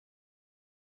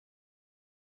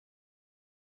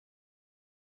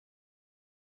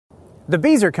The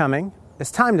bees are coming. It's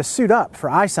time to suit up for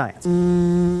iScience.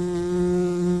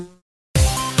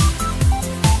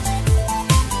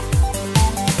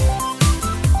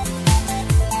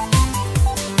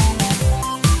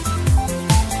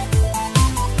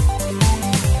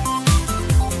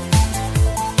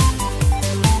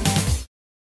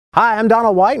 Hi, I'm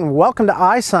Donald White and welcome to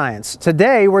iScience.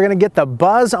 Today we're going to get the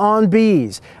buzz on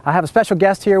bees. I have a special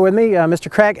guest here with me, Mr.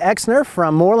 Craig Exner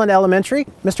from Moreland Elementary.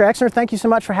 Mr. Exner, thank you so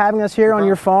much for having us here on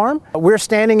your farm. We're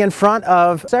standing in front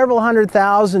of several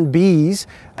 100,000 bees,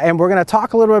 and we're going to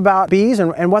talk a little bit about bees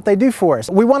and what they do for us.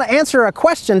 We want to answer a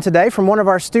question today from one of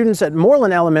our students at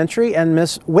Moreland Elementary and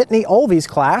Miss Whitney Olvey's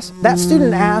class. That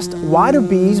student asked, why do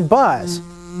bees buzz?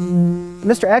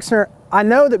 Mr. Exner, I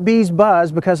know that bees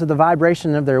buzz because of the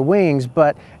vibration of their wings,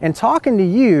 but in talking to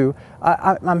you,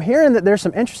 I'm hearing that there's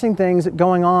some interesting things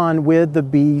going on with the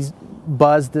bees'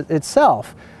 buzz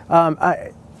itself.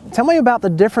 Tell me about the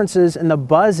differences in the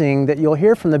buzzing that you'll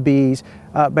hear from the bees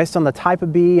based on the type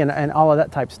of bee and all of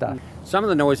that type of stuff. Some of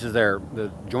the noises are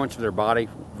the joints of their body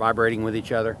vibrating with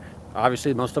each other.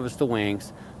 Obviously, most of it's the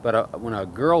wings, but when a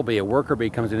girl bee, a worker bee,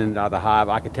 comes in and out of the hive,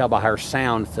 I can tell by her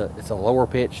sound it's a lower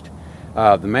pitched.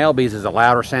 The male bees is a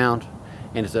louder sound,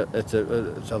 and it's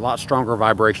a lot stronger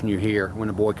vibration you hear when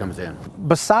a boy comes in.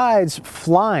 Besides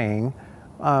flying,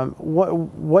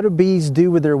 what do bees do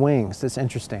with their wings that's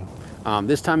interesting?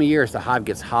 This time of year, as the hive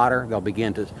gets hotter, they'll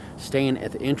begin to stand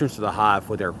at the entrance of the hive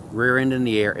with their rear end in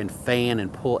the air and fan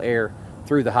and pull air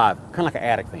through the hive, kind of like an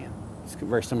attic fan. It's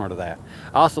very similar to that.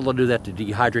 Also, they'll do that to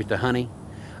dehydrate the honey.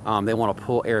 They want to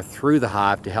pull air through the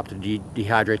hive to help to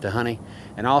dehydrate the honey.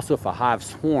 And also, if a hive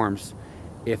swarms,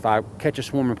 if I catch a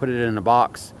swarm and put it in a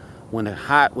box, when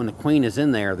the queen is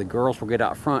in there, the girls will get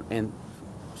out front and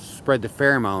spread the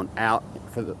pheromone out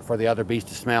for the other bees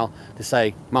to smell, to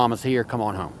say, "Mama's here, come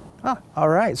on home." Oh, all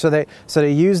right. So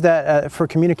they use that for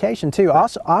communication too. I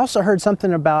also heard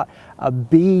something about a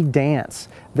bee dance,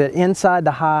 that inside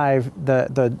the hive,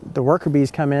 the worker bees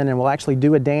come in and will actually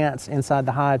do a dance inside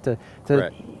the hive to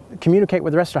communicate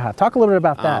with the rest of the hive. Talk a little bit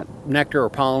about that. Nectar or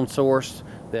pollen source.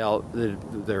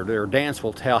 Their dance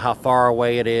will tell how far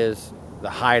away it is, the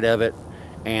height of it,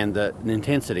 and the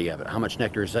intensity of it, how much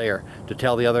nectar is there, to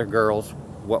tell the other girls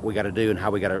what we got to do and how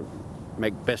we got to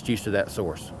make best use of that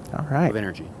source of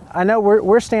energy. I know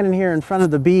we're standing here in front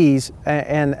of the bees,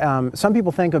 and some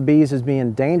people think of bees as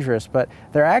being dangerous, but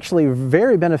they're actually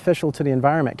very beneficial to the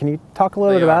environment. Can you talk a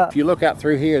little bit about? If you look out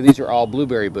through here, these are all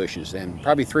blueberry bushes, and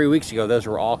probably 3 weeks ago those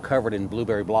were all covered in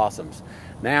blueberry blossoms.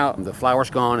 Now the flower's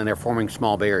gone and they're forming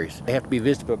small berries. They have to be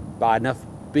visited by enough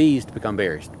bees to become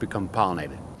berries, to become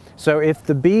pollinated. So if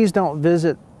the bees don't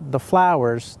visit the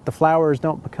flowers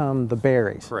don't become the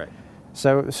berries. Correct.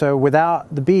 So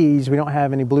without the bees, we don't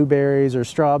have any blueberries or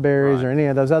strawberries or any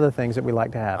of those other things that we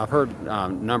like to have. I've heard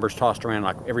numbers tossed around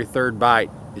like every third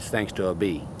bite is thanks to a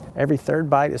bee. Every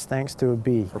third bite is thanks to a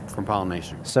bee. From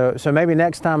pollination. So maybe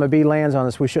next time a bee lands on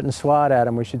us, we shouldn't swat at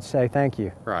them, we should say thank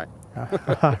you. Right.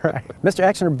 All right. Mr.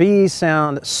 Exner, bees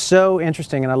sound so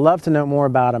interesting, and I'd love to know more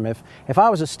about them. If I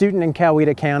was a student in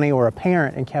Coweta County or a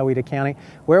parent in Coweta County,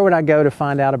 where would I go to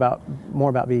find out more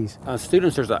about bees?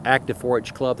 Students, there's an active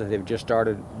 4-H club that they've just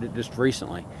started just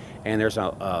recently, and there's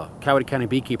a Coweta County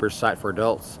Bee Keepers site for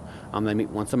adults. They meet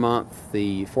once a month.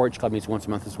 The 4-H club meets once a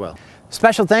month as well.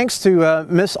 Special thanks to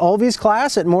Miss Olvey's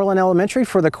class at Moreland Elementary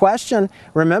for the question.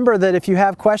 Remember that if you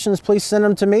have questions, please send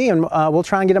them to me and we'll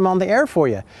try and get them on the air for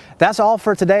you. That's all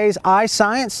for today's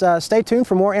iScience. Stay tuned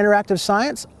for more interactive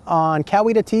science on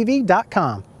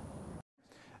CowetaTV.com.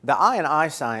 The I in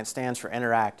iScience stands for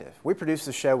interactive. We produce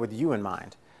the show with you in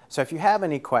mind. So if you have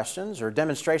any questions or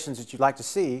demonstrations that you'd like to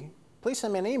see, please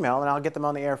send me an email and I'll get them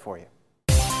on the air for you.